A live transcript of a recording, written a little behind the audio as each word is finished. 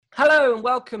Hello and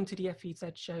welcome to the FEZ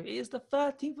show. It is the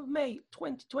 13th of May,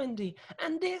 2020,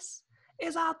 and this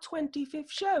is our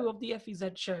 25th show of the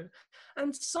FEZ show.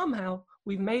 And somehow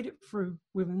we've made it through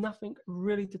with nothing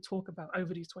really to talk about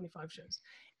over these 25 shows.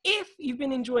 If you've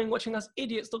been enjoying watching us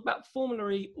idiots talk about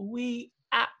Formula E, we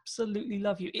absolutely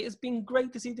love you. It has been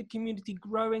great to see the community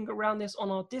growing around this on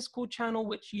our Discord channel,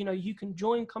 which, you can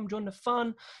join, come join the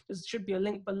fun. There should be a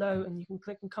link below and you can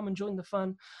click and come and join the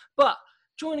fun. But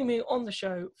joining me on the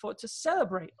show to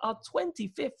celebrate our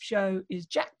 25th show is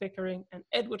Jack Pickering and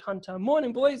Edward Hunter.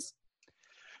 Morning, boys.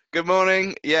 Good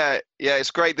morning. Yeah, it's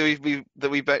great that we've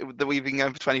been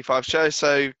going for 25 shows.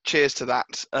 So cheers to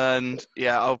that. And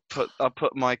yeah, I'll put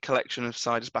my collection of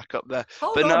ciders back up there.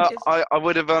 I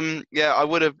would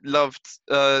have loved.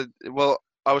 Well,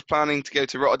 I was planning to go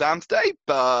to Rotterdam today,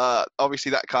 but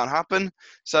obviously that can't happen.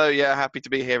 So yeah, happy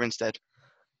to be here instead.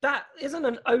 That isn't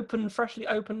an freshly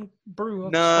opened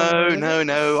brew.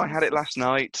 No. I had it last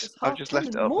night. I've just left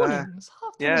it up there.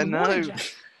 Yeah, no.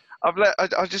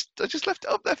 I just left it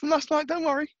up there from last night. Don't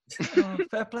worry. Oh,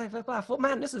 fair play. I thought,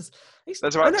 man, that's about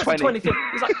 20. It's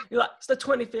 25th. It's the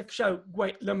 25th show.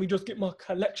 Wait, let me just get my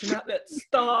collection out. Let's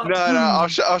start. No. I'll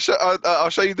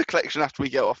show you the collection after we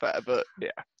get off air. But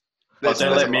yeah. Oh,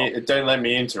 don't let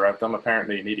me interrupt. I'm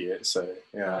apparently an idiot, so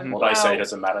what I say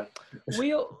doesn't matter.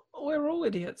 We're all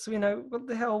idiots. What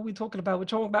the hell are we talking about? We're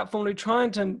talking about Formula E, trying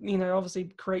to,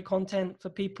 obviously create content for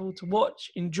people to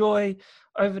watch, enjoy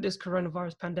over this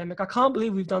coronavirus pandemic. I can't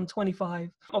believe we've done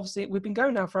 25. Obviously, we've been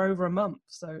going now for over a month,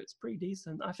 so it's pretty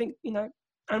decent. I think,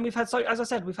 and we've had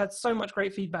we've had so much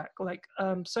great feedback.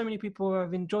 So many people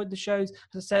have enjoyed the shows.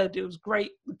 As I said, it was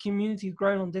great. The community's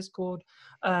grown on Discord,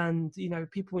 and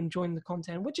people enjoying the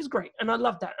content, which is great. And I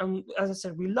love that. And as I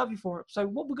said, we love you for it. So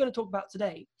what we're going to talk about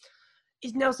today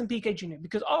is Nelson Piquet Jr.,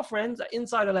 because our friends at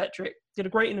Inside Electric did a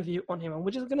great interview on him, and we're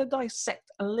just going to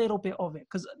dissect a little bit of it,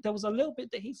 because there was a little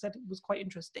bit that he said was quite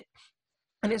interesting.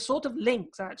 And it sort of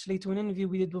links actually to an interview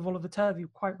we did with Oliver Turvey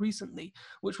quite recently,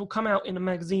 which will come out in a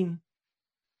magazine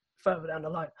further down the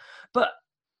line. But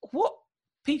what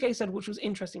Piquet said, which was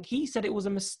interesting, he said it was a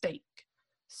mistake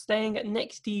staying at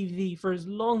Next TV for as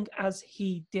long as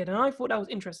he did. And I thought that was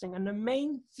interesting. And the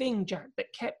main thing, Jack,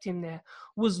 that kept him there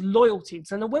was loyalty.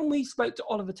 So when we spoke to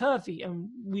Oliver Turvey and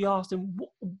we asked him,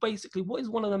 what is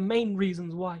one of the main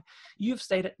reasons why you've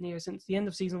stayed at NEO since the end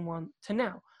of season 1 to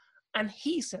now? And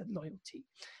he said loyalty.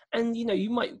 And, you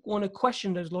might want to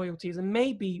question those loyalties, and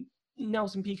maybe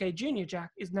Nelson Piquet Jr.,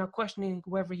 Jack, is now questioning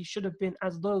whether he should have been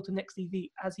as loyal to Next TV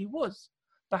as he was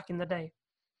back in the day.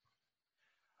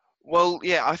 Well,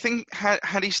 yeah, I think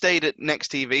had he stayed at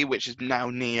Next TV, which is now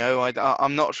NEO,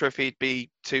 I'm not sure if he'd be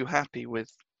too happy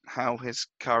with how his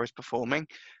car is performing.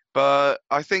 But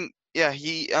I think, yeah,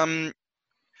 thing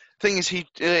is, he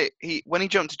when he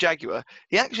jumped to Jaguar,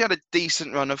 he actually had a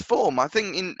decent run of form. I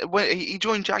think when he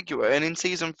joined Jaguar, and in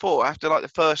season 4, after the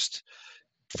first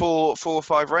four or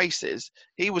five races,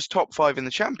 he was top 5 in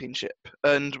the championship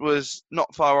and was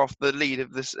not far off the lead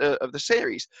of the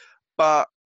series. But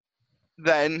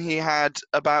then he had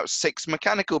about 6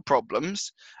 mechanical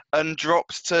problems and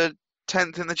dropped to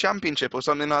 10th in the championship or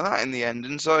something like that in the end.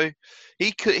 And so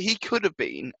he could have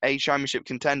been a championship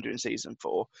contender in season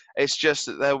 4. It's just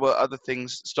that there were other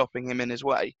things stopping him in his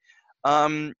way.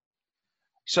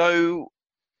 So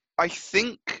I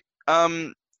think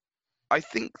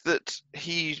that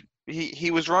he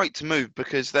was right to move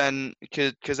because then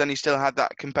he still had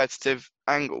that competitive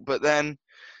angle. But then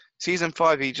season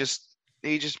 5, he just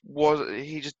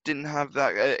didn't have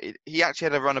that. He actually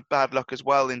had a run of bad luck as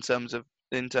well in terms of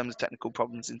technical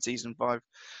problems in season 5.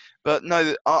 But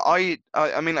no, I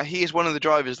mean, he is one of the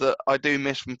drivers that I do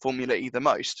miss from Formula E the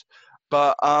most.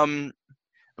 But I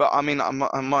mean, I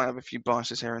might have a few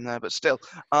biases here and there, but still.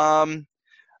 But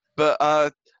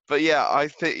yeah,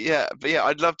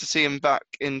 I'd love to see him back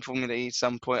in Formula E at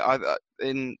some point, either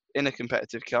in a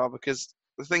competitive car, because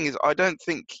the thing is, I don't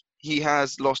think he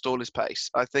has lost all his pace.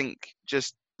 I think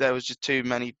there was just too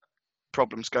many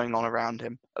problems going on around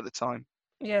him at the time.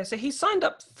 Yeah, so he signed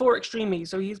up for Extreme E,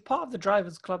 so he's part of the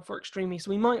drivers' club for Extreme E, so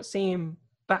we might see him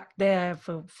back there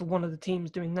for one of the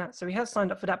teams doing that. So he has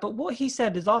signed up for that. But what he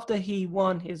said is after he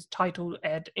won his title,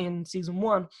 Ed, in season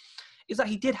 1, is that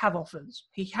he did have offers.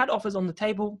 He had offers on the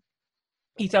table.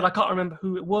 He said, I can't remember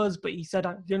who it was, but he said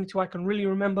the only 2 I can really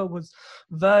remember was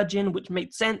Virgin, which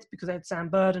made sense because they had Sam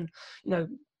Bird, and,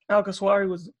 Alguersuari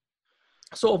was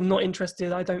sort of not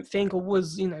interested, I don't think, or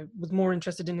was more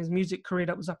interested in his music career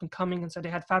that was up and coming. And so they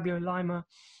had Fabio Lima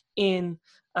in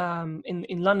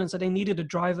London, so they needed a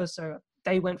driver. So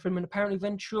they went for him, and apparently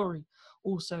Venturi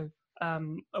also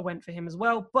went for him as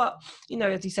well. But, you know,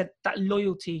 as he said, that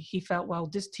loyalty, he felt, well,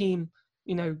 this team,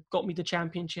 you know, got me the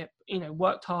championship, you know,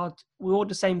 worked hard. We're all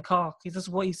the same car. This is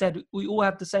what he said. We all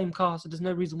have the same car, so there's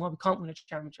no reason why we can't win a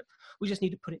championship. We just need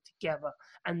to put it together.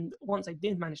 And once they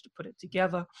did manage to put it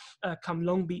together, come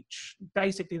Long Beach,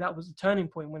 basically that was the turning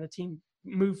point when the team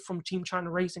moved from Team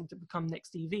China Racing to become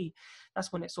Next TV.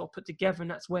 That's when it sort of put together, and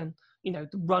that's when, you know,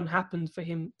 the run happened for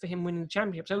him winning the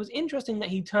championship. So it was interesting that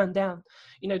he turned down,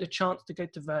 you know, the chance to go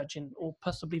to Virgin or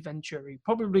possibly Venturi.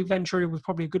 Probably Venturi was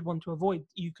probably a good one to avoid,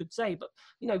 you could say, but,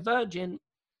 you know, Virgin,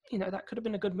 you know, that could have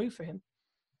been a good move for him.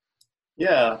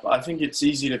 Yeah, I think it's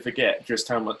easy to forget just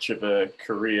how much of a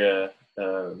career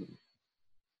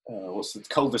what's the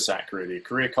cul-de-sac, really, a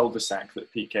career cul-de-sac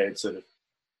that Piquet had sort of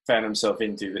found himself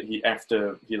into, that he,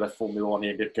 after he left Formula One, he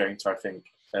ended up going to, I think,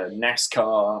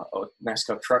 NASCAR or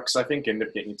NASCAR trucks, I think, ended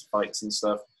up getting into fights and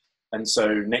stuff. And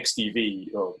so Next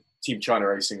TV, or Team China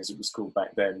Racing as it was called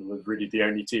back then, was really the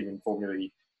only team in Formula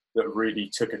E that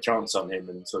really took a chance on him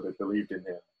and sort of believed in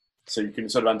him. So you can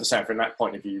sort of understand from that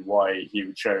point of view why he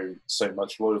would show so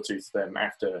much loyalty to them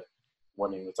after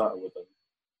winning the title with them.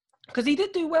 Because he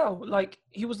did do well. Like,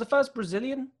 he was the first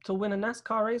Brazilian to win a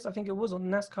NASCAR race. I think it was on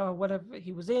NASCAR, whatever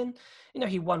he was in. You know,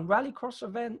 he won rallycross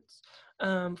events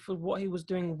for what he was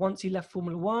doing once he left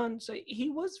Formula One. So he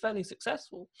was fairly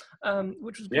successful,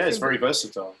 which was good. Yeah, it's very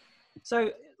versatile.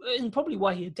 So, and probably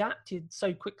why he adapted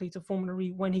so quickly to Formula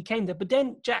E when he came there. But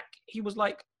then Jack, he was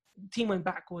like, the team went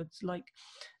backwards. Like,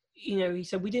 you know, he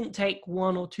said, we didn't take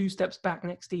 1 or 2 steps back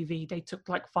Next TV. They took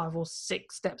like 5 or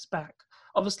 6 steps back.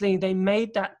 Obviously, they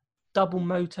made that double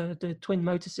motor, the twin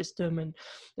motor system, and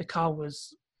the car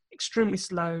was extremely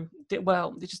slow.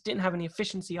 It just didn't have any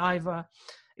efficiency either.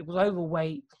 It was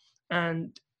overweight.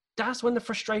 And that's when the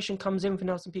frustration comes in for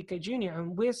Nelson Piquet Jr.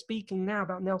 And we're speaking now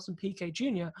about Nelson Piquet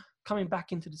Jr. coming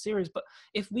back into the series. But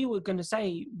if we were going to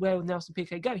say where would Nelson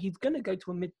Piquet go, he's going to go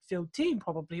to a midfield team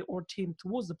probably, or a team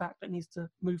towards the back that needs to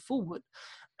move forward.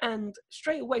 And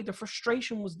straight away, the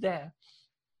frustration was there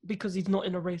because he's not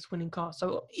in a race-winning car.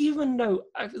 So even though,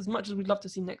 as much as we'd love to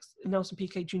see Nelson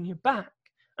Piquet Jr. back,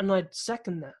 and I'd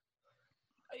second that,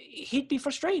 he'd be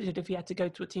frustrated if he had to go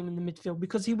to a team in the midfield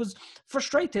because he was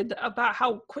frustrated about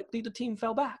how quickly the team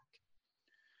fell back.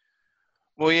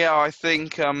 Well, yeah, I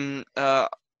think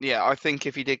I think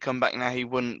if he did come back now, he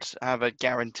wouldn't have a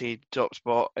guaranteed top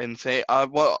spot. And say,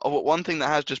 one thing that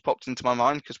has just popped into my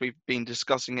mind, because we've been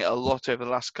discussing it a lot over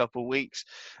the last couple of weeks,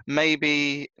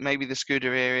 maybe the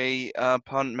Scuderia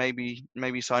punt, maybe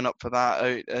sign up for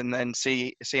that and then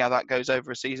see how that goes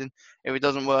over a season. If it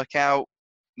doesn't work out,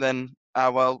 then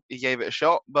well, he gave it a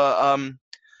shot. But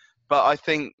I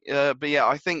think,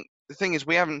 I think the thing is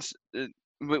we haven't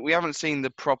seen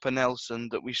the proper Nelson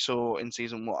that we saw in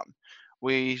season 1.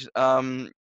 We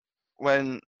when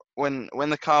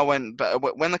the car went,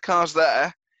 but when the car's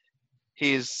there,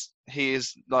 he is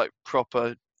like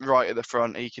proper right at the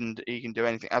front. He can do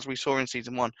anything, as we saw in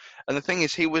season 1. And the thing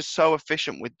is, he was so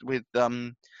efficient with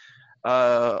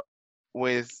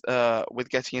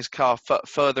getting his car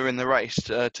further in the race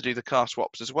to do the car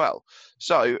swaps as well.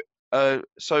 So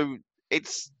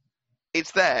it's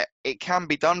there. It can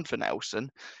be done for Nelson.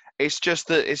 It's just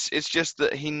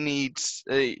that he needs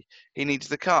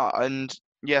the car. And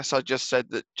yes, I just said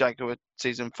that Jaguar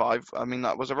season 5. I mean,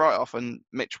 that was a write-off, and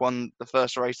Mitch won the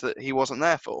first race that he wasn't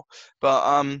there for.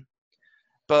 But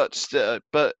still,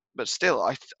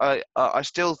 I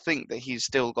still think that he's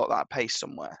still got that pace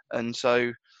somewhere. And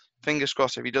so, fingers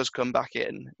crossed, if he does come back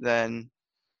in, then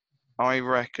I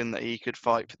reckon that he could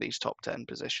fight for these top 10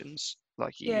 positions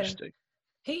like he used to.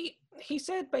 He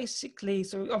said basically,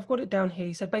 so I've got it down here.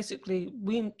 He said basically,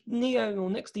 Neo or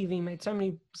Next TV made so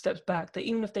many steps back that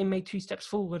even if they made 2 steps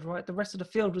forward, right, the rest of the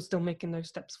field was still making those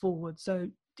steps forward. So,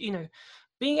 you know,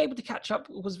 being able to catch up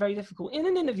was very difficult. In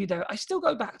an interview, though, I still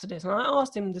go back to this, and I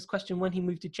asked him this question when he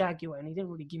moved to Jaguar, and he didn't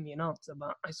really give me an answer,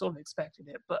 but I sort of expected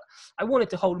it. But I wanted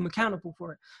to hold him accountable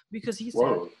for it because he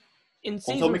said, in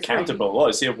season 3, hold him accountable? What,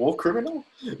 is he a war criminal?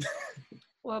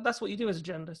 Well, that's what you do as a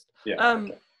journalist. Yeah.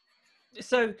 Okay.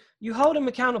 So you hold him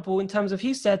accountable in terms of,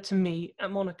 he said to me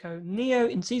at Monaco, Neo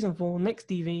in season 4, Next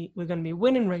TV, we're going to be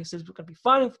winning races, we're going to be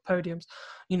fighting for podiums.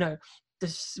 You know, the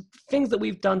things that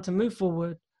we've done to move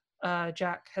forward,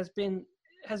 Jack, has been,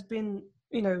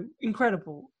 you know,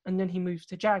 incredible. And then he moves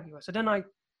to Jaguar. So then I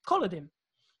collared him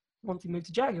once he moved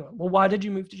to Jaguar. Well, why did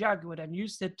you move to Jaguar then? You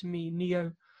said to me,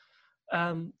 Neo,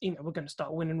 you know, we're going to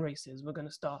start winning races. We're going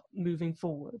to start moving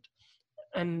forward.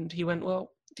 And he went,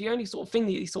 well, the only sort of thing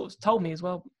that he sort of told me is,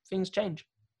 well, things change.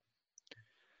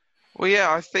 Well,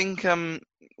 yeah, I think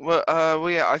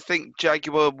Yeah, I think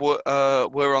Jaguar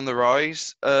were on the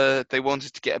rise. They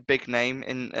wanted to get a big name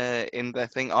in their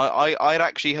thing. I'd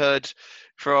actually heard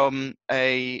from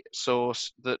a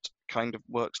source that kind of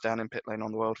works down in pit lane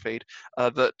on the World Feed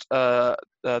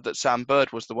that Sam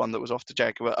Bird was the one that was off to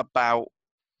Jaguar about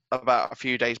a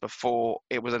few days before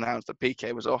it was announced that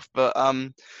PK was off.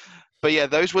 But yeah,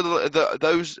 those were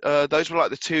those were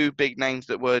like the two big names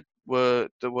that were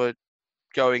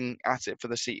going at it for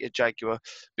the seat at Jaguar.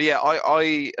 But yeah,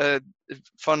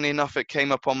 funnily enough, it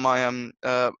came up on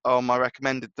my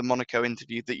recommended the Monaco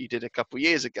interview that you did a couple of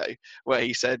years ago, where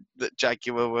he said that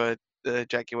Jaguar were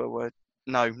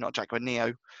no, not Jaguar,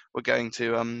 Neo were going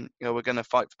to we're going to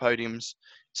fight for podiums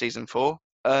season 4,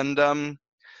 and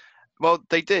well,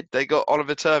 they did. They got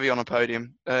Oliver Turvey on a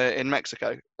podium in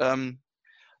Mexico.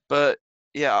 But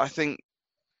yeah, I think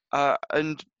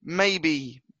and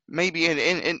maybe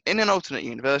in an alternate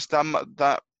universe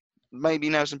that maybe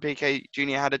Nelson Piquet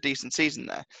Jr. had a decent season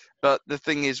there, but the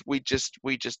thing is we just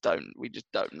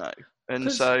don't know,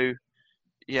 and so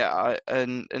yeah,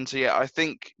 I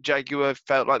think Jaguar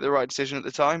felt like the right decision at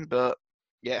the time, but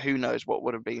yeah, who knows what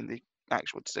would have been the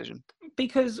actual decision.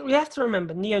 Because we have to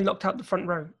remember, Neo knocked out the front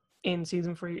row in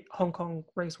season 3 Hong Kong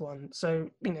race 1, so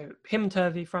him and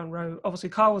Turvey front row. Obviously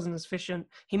Carl wasn't as efficient.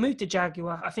 He moved to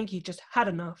Jaguar. I think he just had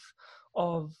enough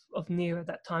of Neo at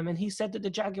that time, and he said that the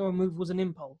Jaguar move was an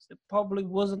impulse. It probably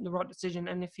wasn't the right decision,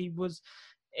 and if he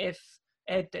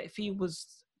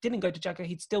didn't go to Jaguar,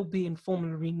 he'd still be in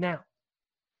Formula E now.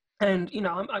 And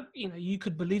you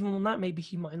could believe him on that. Maybe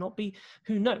he might not be.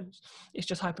 Who knows? It's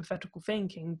just hypothetical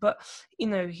thinking. But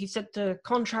he said the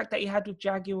contract that he had with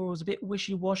Jaguar was a bit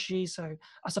wishy-washy. So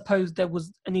I suppose there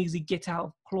was an easy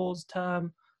get-out clause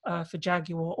term for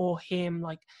Jaguar or him.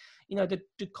 Like, the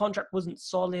contract wasn't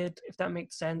solid, if that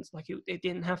makes sense. Like it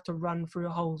didn't have to run through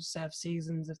a whole set of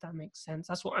seasons, if that makes sense.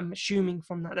 That's what I'm assuming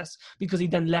from that. That's because he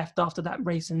then left after that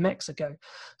race in Mexico.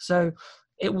 So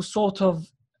it was sort of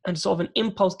an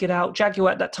impulse get out. Jaguar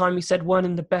at that time, he said, weren't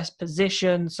in the best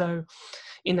position. So,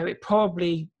 it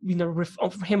probably,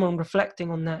 for him on reflecting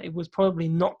on that, it was probably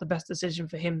not the best decision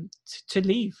for him to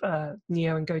leave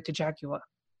Neo and go to Jaguar.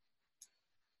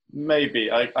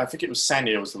 Maybe. I think it was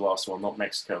Sanya was the last one, not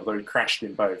Mexico, although he crashed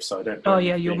in both, so I don't know. Oh,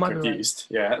 yeah, you might be confused.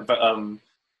 Right. Yeah,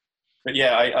 but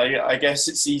yeah, I guess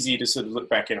it's easy to sort of look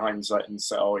back in hindsight and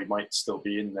say, oh, he might still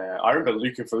be in there. I remember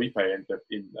Luca Felipe ended up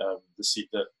in the seat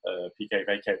that PK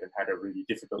vacated and had a really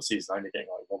difficult season, only getting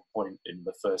like 1 point in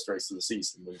the first race of the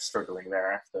season and struggling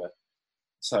thereafter.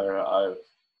 So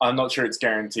I'm not sure it's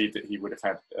guaranteed that he would have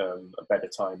had a better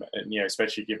time, and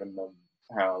especially given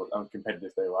how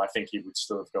uncompetitive they were. I think he would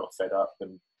still have got fed up.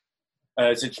 And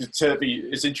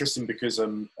it's interesting because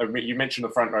you mentioned the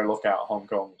front row lockout at Hong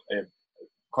Kong.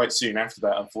 Quite soon after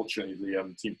that, unfortunately,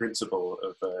 the team principal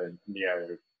of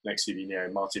Neo, Next TV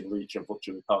Neo, Martin Leach,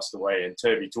 unfortunately passed away. And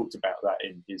Turvey talked about that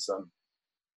in his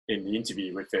in the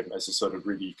interview with him as a sort of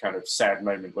really kind of sad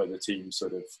moment where the team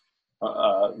sort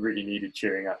of really needed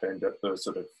cheering up and ended up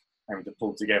sort of having to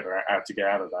pull together how to get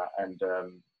out of that. And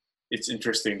it's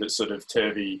interesting that sort of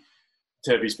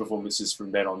Turvey's performances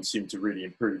from then on seemed to really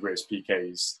improve, whereas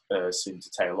PK's seemed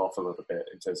to tail off a little bit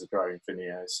in terms of driving for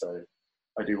Neo. So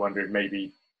I do wonder if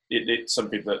maybe it's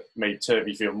something that made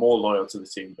Turvey feel more loyal to the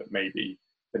team, but maybe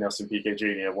the Nelson Piquet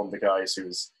Jr., one of the guys who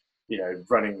was,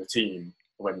 running the team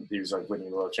when he was winning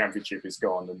the World Championship, is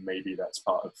gone, and maybe that's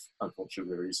part of,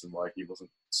 unfortunately, the reason why he wasn't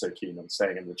so keen on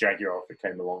staying. And the Jaguar offer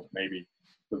came along, maybe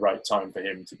the right time for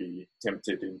him to be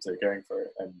tempted into going for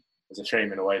it. And it's a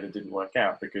shame in a way that didn't work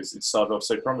out, because it started off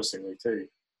so promisingly too,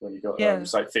 when he got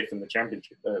like 5th in the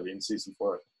championship early in season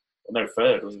 4. No,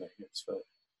 3rd, wasn't it? It was 3rd.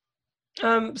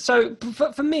 So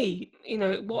for me,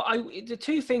 the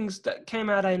two things that came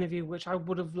out of that interview, which I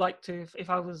would have liked to, if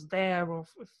I was there or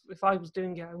if I was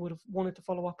doing it, I would have wanted to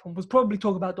follow up on, was probably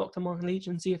talk about Dr. Martin Leach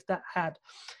and see if that had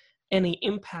any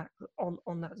impact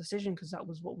on that decision, because that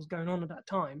was what was going on at that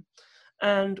time,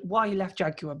 and why he left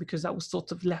Jaguar, because that was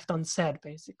sort of left unsaid,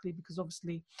 basically, because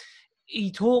obviously he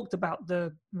talked about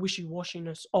the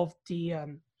wishy-washiness of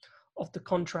the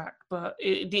contract, but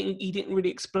he didn't really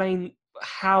explain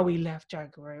how he left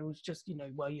Jaguar. It was just, you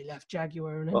left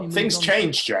Jaguar. And things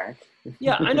change, Jack.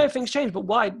 Yeah, I know things change, but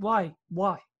why?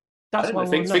 That's why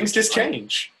things just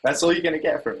change. That's all you're going to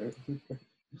get from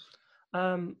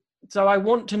it. So I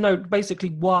want to know basically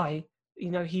why,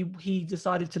 he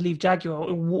decided to leave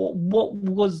Jaguar. What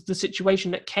was the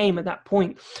situation that came at that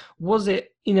point? Was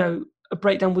it, a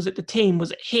breakdown? Was it the team?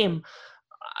 Was it him?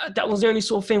 That was the only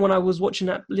sort of thing when I was watching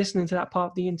that, listening to that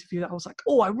part of the interview, that I was like,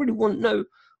 oh, I really want to know,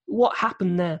 what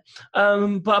happened there.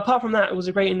 But apart from that, it was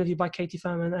a great interview by Katie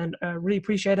Furman, and really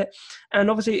appreciate it. And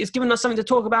obviously, it's given us something to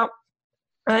talk about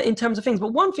in terms of things.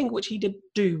 But one thing which he did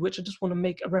do, which I just want to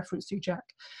make a reference to, Jack,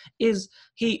 is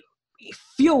he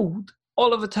fueled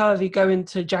Oliver Turvey going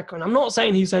to Jaguar. And I'm not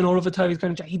saying he's saying Oliver Turvey's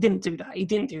going to Jaguar. He didn't do that. He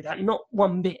didn't do that. Not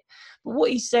one bit. But what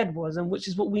he said was, and which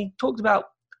is what we talked about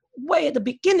way at the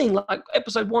beginning, like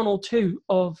episode 1 or 2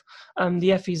 of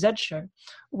the FEZ show,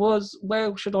 was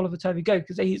where should Oliver Turvey go?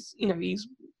 Because he's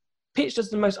pitched as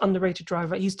the most underrated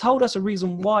driver. He's told us a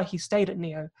reason why he stayed at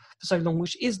NIO for so long,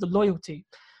 which is the loyalty.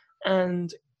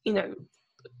 And,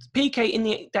 PK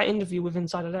in that interview with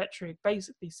Inside Electric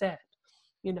basically said,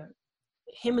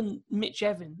 him and Mitch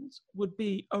Evans would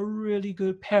be a really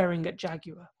good pairing at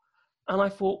Jaguar. And I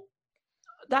thought,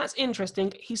 that's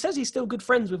interesting. He says he's still good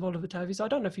friends with Oliver Turvey, so I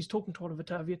don't know if he's talking to Oliver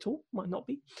Turvey at all. Might not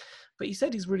be. But he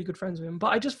said he's really good friends with him.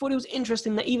 But I just thought it was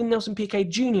interesting that even Nelson Piquet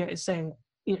Jr. is saying,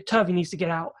 Turvey needs to get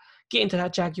out, get into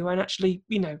that Jaguar, and actually,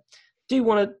 do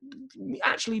want to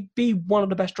actually be one of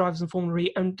the best drivers in Formula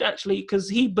E, and actually, because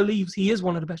he believes he is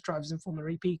one of the best drivers in Formula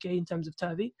E, Piquet, in terms of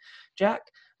Turvey, Jack,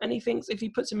 and he thinks if he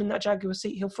puts him in that Jaguar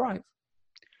seat, he'll thrive.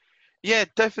 Yeah,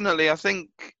 definitely. I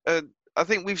think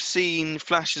we've seen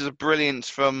flashes of brilliance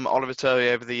from Oliver Turvey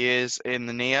over the years in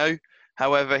the NIO.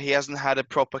 However, he hasn't had a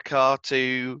proper car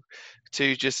to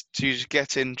just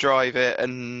get in, drive it,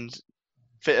 and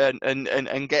fit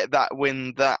and get that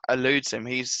win that eludes him.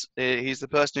 He's the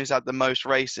person who's had the most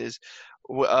races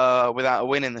without a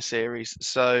win in the series.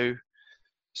 So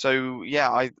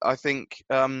yeah, I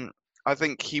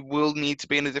think he will need to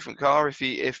be in a different car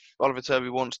if Oliver Turvey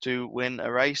wants to win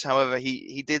a race. However,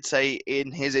 he did say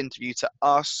in his interview to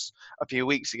us a few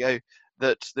weeks ago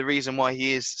that the reason why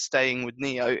he is staying with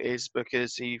NIO is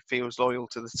because he feels loyal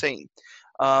to the team.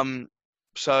 And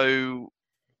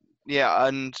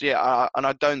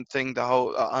I don't think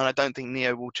I don't think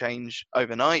NIO will change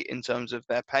overnight in terms of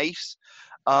their pace.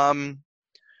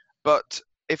 But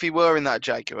if he were in that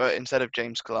Jaguar instead of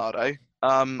James Calado,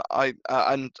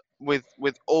 and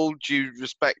with all due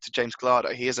respect to James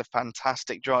Calado, he is a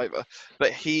fantastic driver,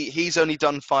 but he's only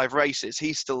done 5 races.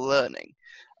 He's still learning.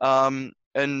 And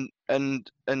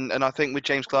I think with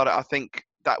James Calado, I think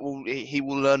that he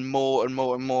will learn more and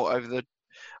more and more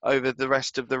over the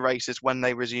rest of the races when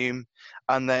they resume,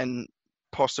 and then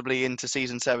possibly into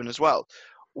season 7 as well.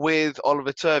 With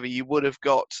Oliver Turvey, you would have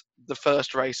got the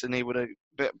first race and he would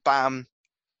have bam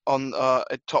on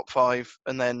a top 5,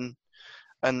 and then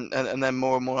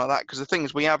more and more like that. Because the thing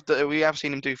is, we have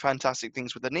seen him do fantastic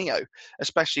things with the NIO,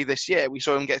 especially this year. We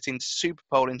saw him get into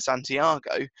Superpole in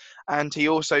Santiago, and he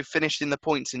also finished in the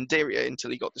points in Diriyah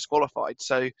until he got disqualified.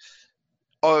 So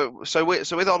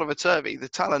with Oliver Turvey, the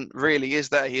talent really is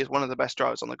there. He is one of the best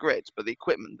drivers on the grid, but the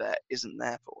equipment there isn't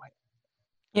there for him.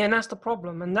 Yeah, and that's the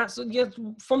problem. And that's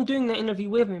from doing that interview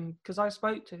with him, because I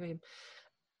spoke to him.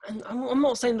 And I'm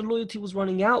not saying the loyalty was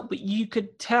running out, but you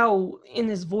could tell in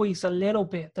his voice a little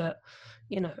bit that,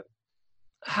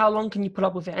 how long can you put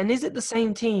up with it? And is it the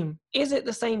same team? Is it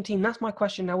the same team? That's my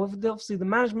question now. With obviously the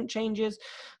management changes,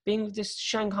 being with this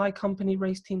Shanghai company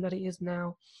race team that it is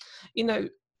now,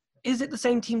 is it the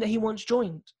same team that he once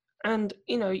joined? And,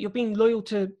 you're being loyal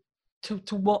to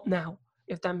what now,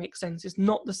 if that makes sense? It's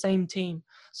not the same team.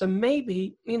 So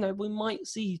maybe, we might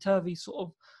see Turvey sort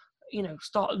of,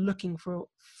 start looking for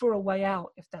a way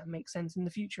out, if that makes sense, in the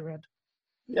future, Ed.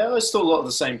 Yeah, there's still a lot of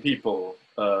the same people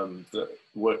that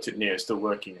worked at NIO still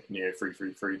working at NIO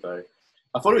 333, though.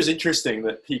 I thought it was interesting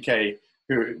that PK,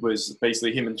 who was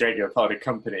basically him and Jaguar part of a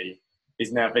company,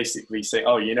 is now basically saying,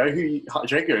 oh, who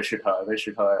Jaguar should hire? They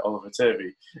should hire Oliver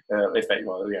Turvey,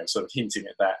 sort of hinting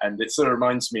at that. And it sort of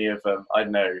reminds me of, I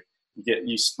don't know,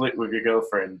 you split with your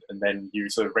girlfriend and then you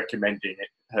sort of recommending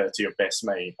her to your best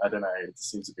mate. I don't know, it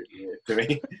seems a bit weird to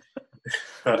me.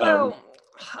 But, well,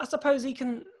 I suppose he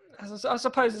can. I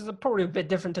suppose it's probably a bit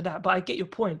different to that, but I get your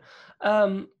point.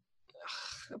 But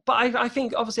I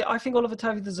think Oliver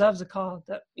Turvey deserves a car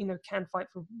that can fight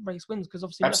for race wins, because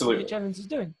obviously that's what Mitch Evans is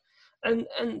doing, and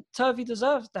Turvey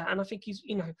deserves that. And I think he's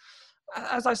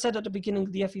as I said at the beginning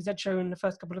of the FEZ show in the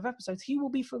first couple of episodes, he will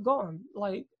be forgotten.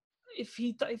 Like if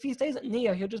he stays at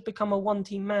NIO, he'll just become a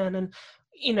one-team man. And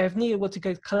if NIO were to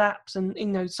go collapse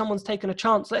and someone's taken a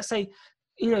chance, let's say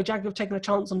Jaguar have taken a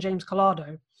chance on James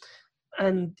Calado,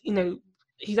 and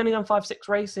he's only done 5-6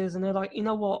 races, and they're like,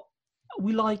 what,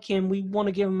 we like him, we want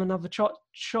to give him another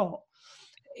shot.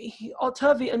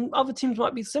 Turvey and other teams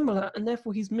might be similar, and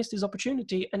therefore he's missed his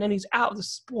opportunity, and then he's out of the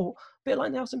sport, a bit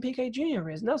like Nelson Piquet Jr.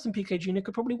 is. Nelson Piquet Jr.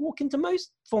 could probably walk into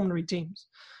most Formula E teams.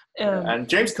 And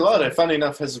James Calado, funny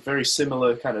enough, has a very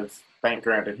similar kind of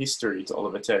background and history to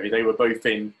Oliver Turvey. They were both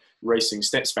in Racing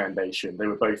Stets Foundation. They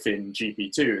were both in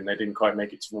GP2 and they didn't quite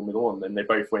make it to Formula One. Then they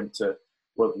both went to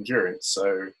World Endurance.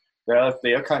 So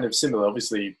they are kind of similar.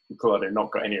 Obviously, Ricciardo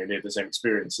not got anywhere near the same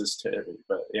experience as Turvey,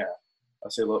 but yeah, I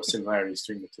see a lot of similarities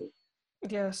between the two.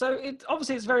 Yeah, so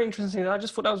it's very interesting. I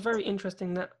just thought that was very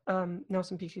interesting that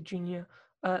Nelson Piquet Jr.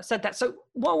 Said that. So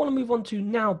what I want to move on to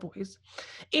now, boys,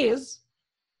 is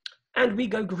And We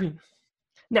Go Green.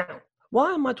 Now,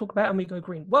 why am I talking about And We Go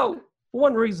Green? Well, for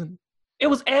one reason, it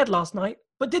was aired last night.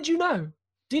 But did you know?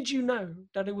 Did you know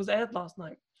that it was aired last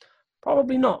night?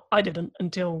 Probably not. I didn't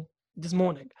until this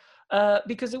morning,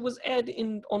 because it was aired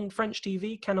on French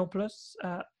TV, Canal Plus.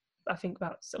 I think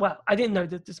I didn't know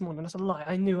that this morning. That's a lie.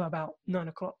 I knew about 9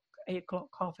 o'clock, 8 o'clock,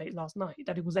 8:30 last night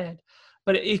that it was aired.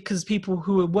 But because people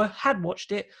who had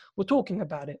watched it were talking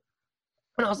about it.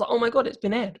 And I was like, oh my God, it's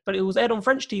been aired. But it was aired on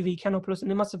French TV, Canal Plus,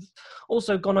 and it must have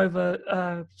also gone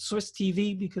over Swiss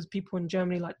TV because people in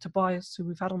Germany like Tobias, who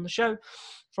we've had on the show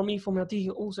from eFormula D,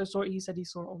 also saw it. He said he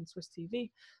saw it on Swiss TV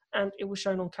and it was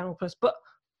shown on Canal Plus. But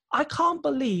I can't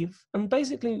believe, and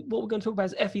basically what we're going to talk about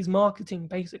is Effie's marketing,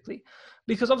 basically,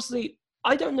 because obviously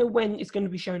I don't know when it's going to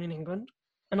be shown in England.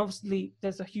 And obviously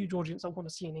there's a huge audience I want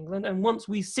to see in England. And once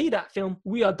we see that film,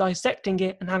 we are dissecting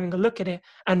it and having a look at it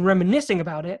and reminiscing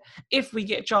about it. If we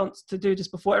get a chance to do this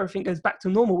before everything goes back to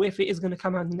normal, if it is going to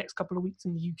come out in the next couple of weeks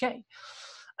in the UK.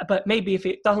 But maybe if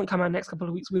it doesn't come out in the next couple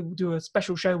of weeks, we will do a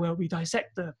special show where we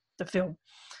dissect the film.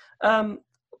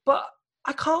 But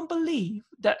I can't believe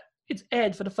that it's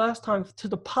aired for the first time to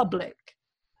the public.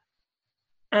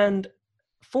 And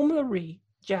Formula E,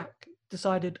 Jack,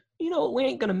 decided, you know what, we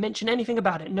ain't going to mention anything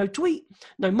about it. No tweet,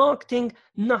 no marketing,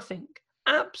 nothing.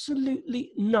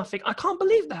 Absolutely nothing. I can't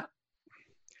believe that.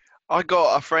 I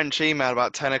got a French email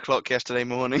about 10 o'clock yesterday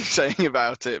morning saying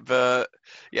about it, but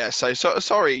yeah, so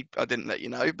sorry I didn't let you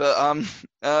know,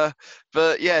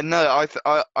 but yeah, no,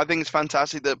 I think it's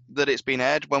fantastic that it's been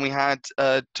aired. When we had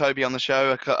Toby on the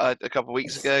show a couple of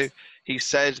weeks ago, he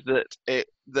said that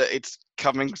it's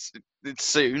coming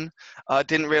soon. I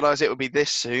didn't realize it would be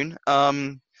this soon.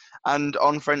 And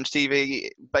on French TV,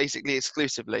 basically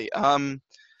exclusively.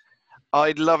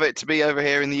 I'd love it to be over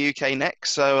here in the UK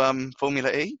next. So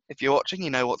Formula E, if you're watching, you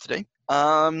know what to do.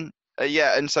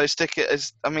 Yeah, and so stick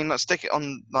it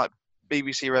on like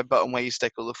BBC Red Button where you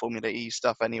stick all the Formula E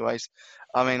stuff. Anyways,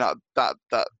 I mean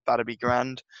that'd be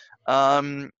grand.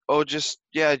 Or just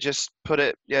put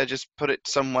it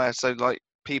somewhere so like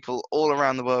people all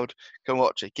around the world can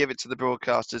watch it. Give it to the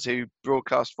broadcasters who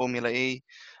broadcast Formula E,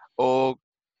 or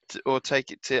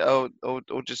take it to or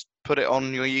just put it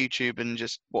on your YouTube and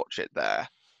just watch it there.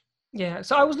 Yeah,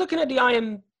 so I was looking at the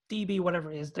IMDb,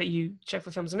 whatever it is that you check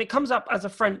for films, and it comes up as a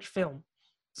French film.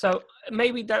 So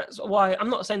maybe that's why, I'm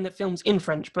not saying that film's in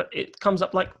French, but it comes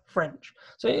up like French.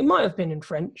 So it might have been in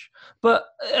French. But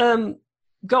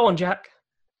go on, Jack.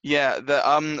 Yeah,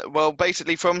 well,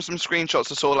 basically from some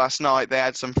screenshots I saw last night, they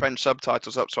had some French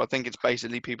subtitles up, so I think it's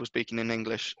basically people speaking in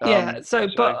English. But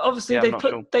obviously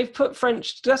they've put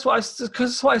French. That's what I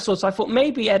saw. So I thought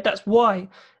maybe Ed, that's why,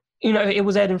 it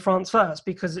was aired in France first,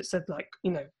 because it said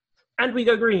And We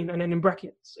Go Green, and then in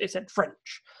brackets it said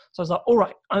French. So I was like, all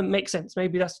right, makes sense.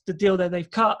 Maybe that's the deal that they've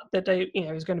cut, that they,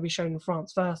 is going to be shown in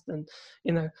France first. And,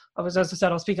 as I said,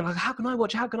 I was speaking like, how can I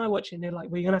watch it? And they're like,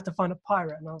 well, you're going to have to find a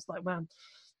pirate. And I was like, man,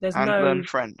 learn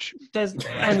French.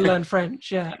 And learn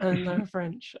French, yeah, and learn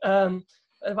French. But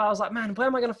I was like, man, where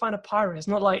am I going to find a pirate? It's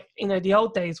not like, the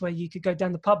old days where you could go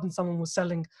down the pub and someone was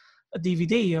selling a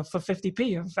DVD for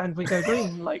 50p of And We Go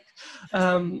Green.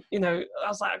 I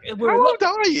was like, how old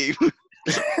are you?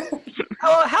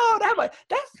 How old am I?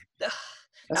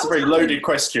 That's a very loaded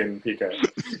question, Pico.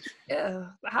 Yeah,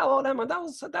 how old am I? That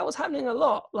was happening a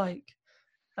lot.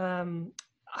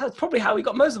 That's probably how we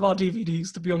got most of our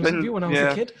DVDs, to be honest with you, when I was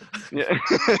a kid. Yeah,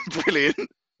 brilliant.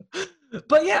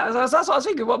 But yeah, that's what I was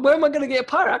thinking. Where am I going to get a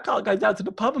pirate? I can't go down to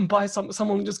the pub and buy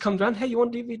someone just comes around, hey, you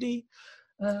want DVD?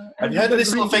 Have you heard of this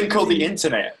little thing called the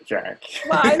internet, Jack?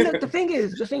 Well, the thing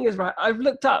is, right, I've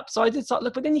looked up, so I did start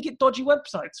look, but then you get dodgy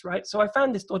websites, right? So I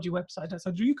found this dodgy website. I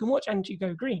said, you can watch And You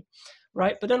Go Green,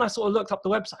 right? But then I sort of looked up the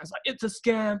website. I was like, it's a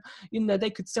scam. They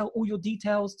could sell all your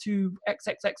details to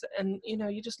XXX, and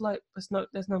you're just like,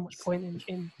 there's no much point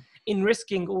in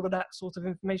risking all of that sort of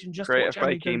information just create to watch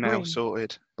a fake email Green.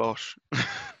 Sorted, bosh.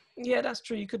 Yeah, that's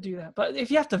true. You could do that, but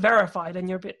if you have to verify, then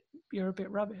you're a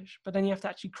bit rubbish. But then you have to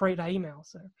actually create that email.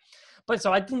 So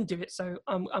I didn't do it. So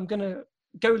I'm gonna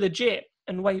go legit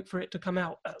and wait for it to come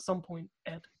out at some point,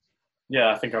 Ed. Yeah,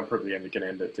 I think I'm probably only going to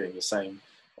end up doing the same.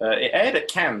 It aired at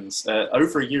Cannes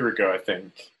over a year ago, I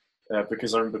think.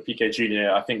 because I remember Piquet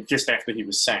Jr., I think just after he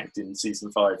was sacked in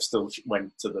season 5, still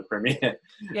went to the premiere.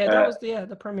 Yeah, that was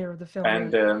the premiere of the film.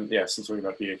 And since we're talking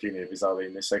about Piquet Jr., bizarrely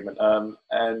in this segment,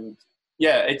 and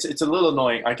yeah, it's a little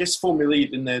annoying. I guess Formula E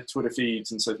in their Twitter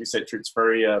feeds and stuff, etc. It's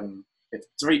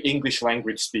very English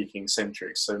language speaking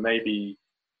centric. So maybe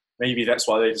that's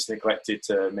why they just neglected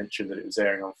to mention that it was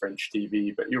airing on French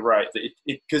TV. But you're right,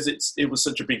 because it was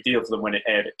such a big deal for them when it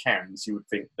aired at Cannes. You would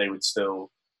think they would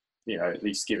still, at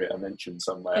least give it a mention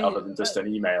somewhere, other than just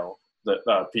an email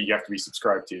that you have to be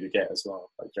subscribed to get as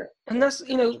well. And that's,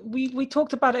 we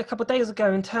talked about it a couple of days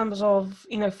ago in terms of,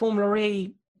 Formula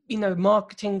E,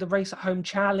 marketing the Race at Home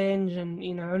challenge, and,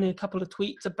 only a couple of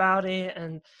tweets about it,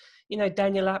 and,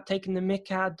 Daniel Abt taking the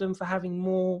mick out of them for having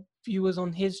more viewers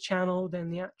on his channel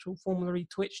than the actual Formula E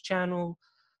Twitch channel.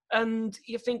 And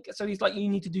you think, so he's like, you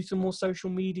need to do some more social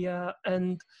media,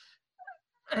 and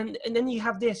then you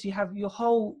have this, you have your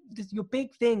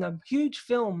big thing, a huge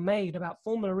film made about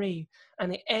Formula E,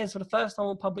 and it airs for the first time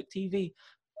on public TV.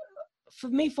 For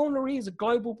me, Formula E is a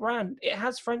global brand. It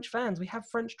has French fans. We have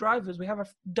French drivers. We have a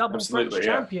double French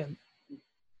champion.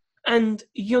 And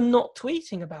you're not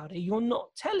tweeting about it. You're not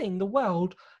telling the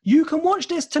world, you can watch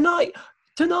this tonight,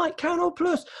 Canal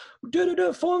Plus,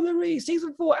 Formula E,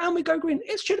 season 4, and we go green.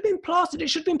 It should have been plastered. It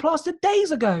should have been plastered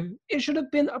days ago. It should have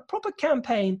been a proper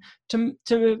campaign to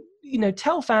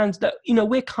tell fans that,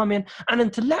 we're coming, and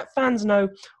then to let fans know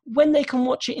when they can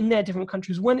watch it in their different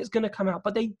countries, when it's going to come out.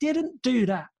 But they didn't do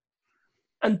that.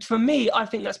 And for me, I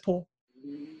think that's poor.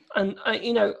 And,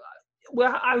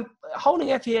 I'm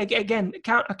holding FIA again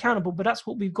accountable, but that's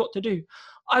what we've got to do.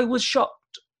 I was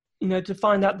shocked, to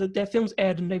find out that their film's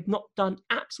aired and they've not done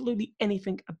absolutely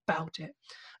anything about it.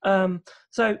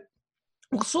 So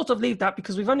we'll sort of leave that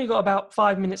because we've only got about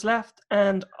 5 minutes left,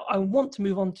 and I want to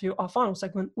move on to our final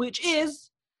segment, which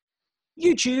is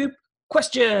YouTube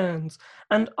questions.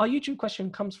 And our YouTube question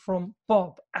comes from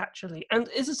Bob, actually. And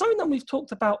it's something that we've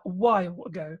talked about a while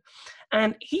ago.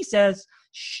 And he says,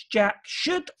 Jack,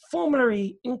 should Formula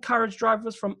E encourage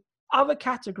drivers from other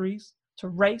categories to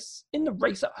race in the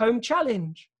Race at Home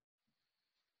challenge?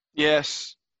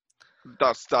 Yes.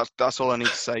 That's all I need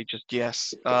to say. Just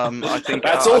yes. I think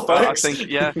that's all, folks.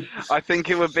 I think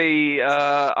it would be.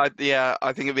 I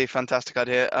think it'd be a fantastic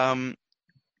idea.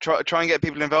 Try and get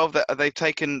people involved. They've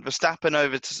taken Verstappen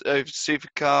over to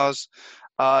supercars.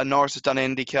 Norris has done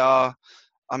IndyCar.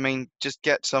 I mean, just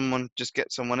get someone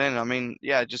in. I mean,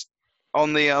 just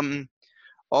on the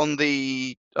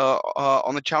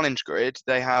challenge grid,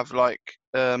 they have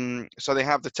so they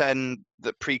have the 10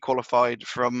 that pre-qualified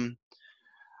from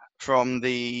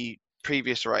the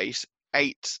previous race.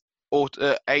 8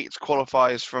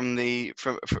 qualifiers from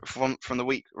the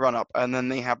week run up, and then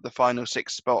they have the final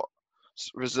 6 spots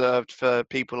reserved for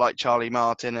people like Charlie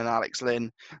Martin and Alex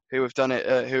Lynn, who have done it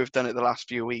the last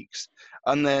few weeks,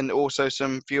 and then also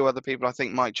some few other people. I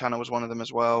think Mike Channel was one of them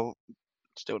as well.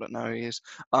 Still don't know who he is.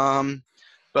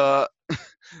 But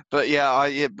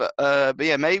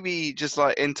maybe just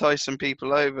like entice some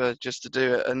people over just to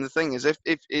do it. And the thing is, if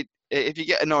you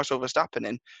get a Norris or Verstappen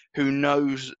in who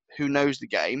knows the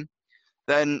game,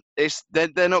 then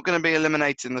they're not going to be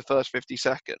eliminated in the first 50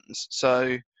 seconds.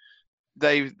 So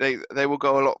they will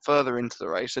go a lot further into the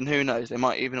race, and who knows, they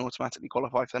might even automatically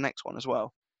qualify for the next one as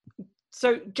well.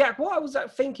 So, Jack, what I was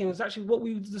thinking was actually what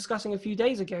we were discussing a few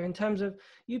days ago in terms of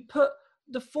you put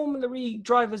the Formula E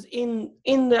drivers in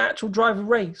the actual driver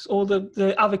race, or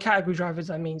the other category drivers,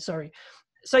 sorry.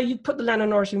 So you put the Lando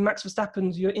Norris, your Max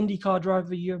Verstappen's, your IndyCar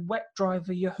driver, your WEC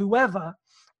driver, your whoever,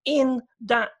 in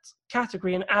that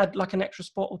category and add like an extra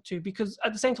spot or two, because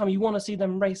at the same time you want to see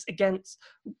them race against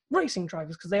racing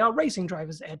drivers because they are racing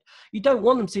drivers, Ed. You don't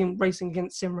want them racing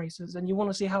against sim racers, and you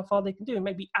want to see how far they can do and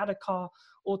maybe add a car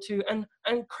or two and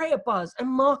create a buzz and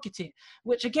market it,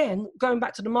 which again, going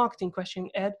back to the marketing question,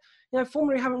 Ed,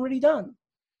 Formula E haven't really done.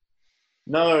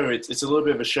 No, it's a little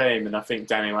bit of a shame, and I think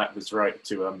Daniel Abt was right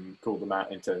to call them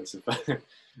out in terms of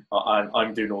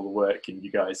I'm doing all the work and you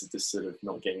guys are just sort of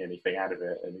not getting anything out of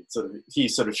it. And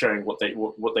he's sort of showing what they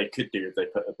could do if they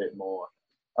put a bit more.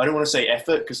 I don't want to say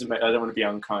effort because I don't want to be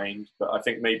unkind, but I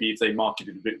think maybe if they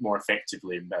marketed a bit more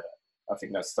effectively and better. I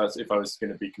think that's if I was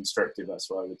going to be constructive, that's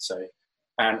what I would say.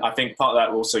 And I think part of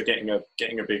that also getting a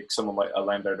big someone like a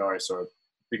Lando Norris or a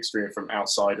big streamer from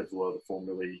outside of the world of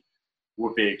Formula E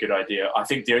would be a good idea. I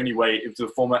think the only way, if the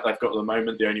format they've got at the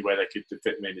moment, the only way they could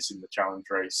fit them in is in the challenge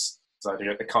race. So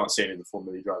I can't see any of the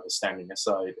Formula E drivers standing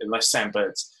aside, unless Sam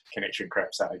Bird's connection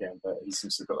craps out again, but he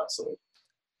seems to have got that sorted.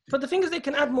 But the thing is, they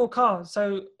can add more cars.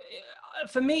 So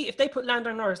for me, if they put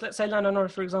Lando Norris, let's say Lando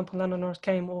Norris, for example, Lando Norris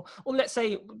came, or let's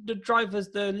say the drivers,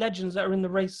 the legends that are in the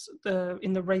race,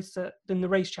 in the race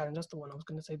challenge. That's the one I was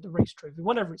going to say, the race trophy,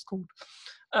 whatever it's called.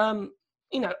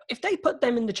 If they put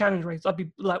them in the challenge race, I'd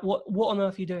be like, what on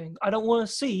earth are you doing? I don't want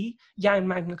to see Jan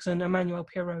Magnussen, Emmanuel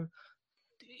Pirro,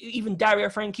 even Dario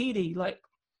Franchitti, like,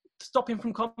 stop him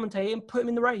from commentating and put him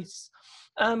in the race.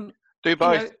 Do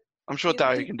both. I'm sure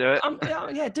Dario can do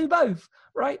it. Do both,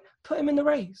 right? Put him in the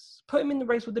race. Put him in the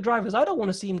race with the drivers. I don't want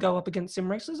to see him go up against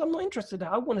sim racers. I'm not interested in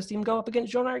that. I want to see him go up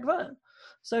against Jean-Eric Vergne.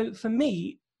 So for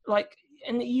me, like,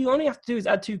 and you only have to do is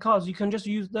add 2 cars. You can just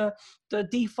use the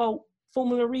default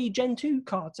Formula E Gen 2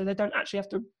 card, so they don't actually have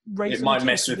to race. It might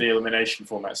mess with the elimination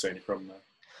format, so only problem there.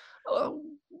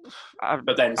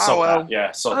 But then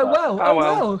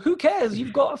who cares?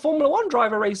 You've got a Formula 1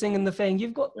 driver racing in the thing.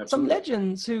 You've got some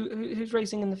legends who's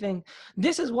racing in the thing.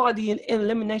 This is why the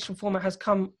elimination format has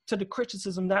come to the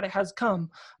criticism that it has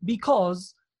come,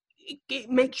 because it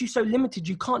makes you so limited.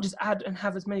 You can't just add and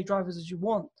have as many drivers as you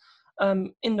want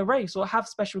in the race, or have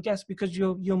special guests, because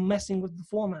you're messing with the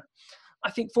format. I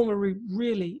think Formula E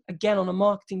really, again, on a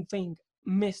marketing thing,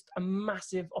 missed a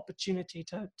massive opportunity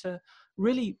to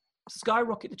really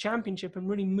skyrocket the championship and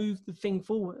really move the thing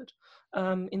forward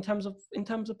in terms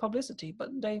of publicity. But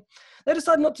they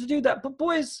decided not to do that. But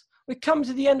boys, we're coming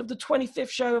to the end of the 25th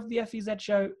show of the FEZ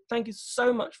show. Thank you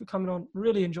so much for coming on.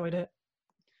 Really enjoyed it.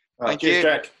 Thank you,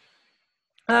 Jack.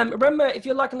 Remember, if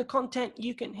you're liking the content,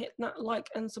 you can hit that like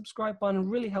and subscribe button. It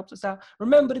really helps us out.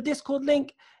 Remember the Discord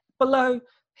link below.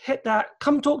 Hit that.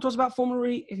 Come talk to us about Formula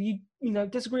E. If you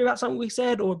disagree about something we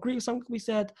said or agree with something we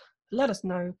said, let us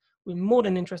know. We're more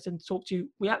than interested to talk to you.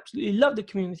 We absolutely love the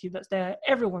community that's there.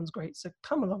 Everyone's great. So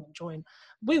come along and join.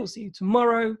 We will see you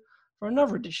tomorrow for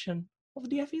another edition of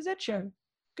the FEZ show.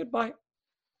 Goodbye.